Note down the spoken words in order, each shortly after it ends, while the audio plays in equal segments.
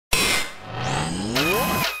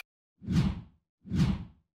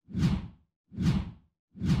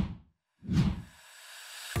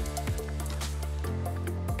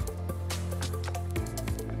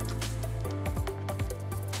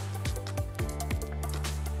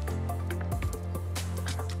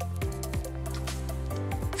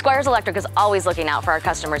Squires Electric is always looking out for our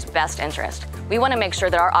customers' best interest. We want to make sure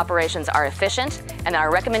that our operations are efficient and that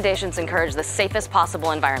our recommendations encourage the safest possible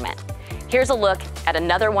environment. Here's a look at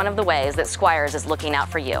another one of the ways that Squires is looking out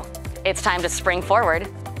for you. It's time to spring forward.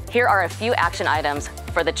 Here are a few action items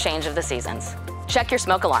for the change of the seasons. Check your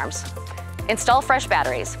smoke alarms. Install fresh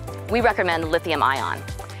batteries. We recommend lithium-ion.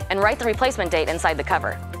 And write the replacement date inside the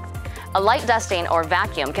cover. A light dusting or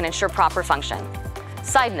vacuum can ensure proper function.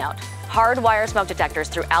 Side note, hardwire smoke detectors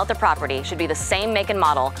throughout the property should be the same make and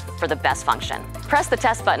model for the best function. Press the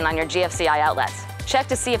test button on your GFCI outlets. Check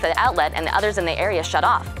to see if the outlet and the others in the area shut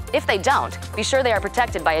off. If they don't, be sure they are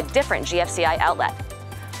protected by a different GFCI outlet.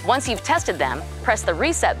 Once you've tested them, press the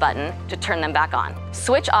reset button to turn them back on.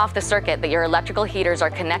 Switch off the circuit that your electrical heaters are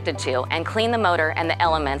connected to and clean the motor and the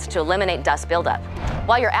elements to eliminate dust buildup.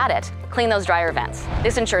 While you're at it, clean those dryer vents.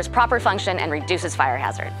 This ensures proper function and reduces fire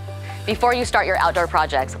hazard. Before you start your outdoor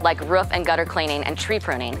projects like roof and gutter cleaning and tree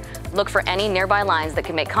pruning, look for any nearby lines that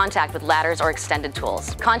can make contact with ladders or extended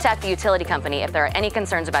tools. Contact the utility company if there are any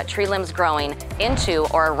concerns about tree limbs growing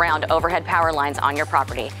into or around overhead power lines on your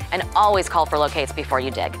property, and always call for locates before you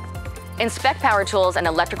dig. Inspect power tools and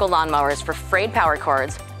electrical lawnmowers for frayed power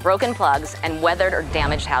cords, broken plugs, and weathered or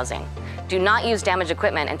damaged housing. Do not use damaged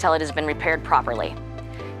equipment until it has been repaired properly.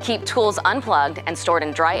 Keep tools unplugged and stored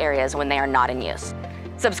in dry areas when they are not in use.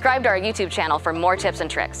 Subscribe to our YouTube channel for more tips and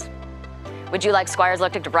tricks. Would you like Squires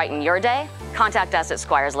Electric to brighten your day? Contact us at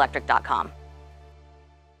squireselectric.com.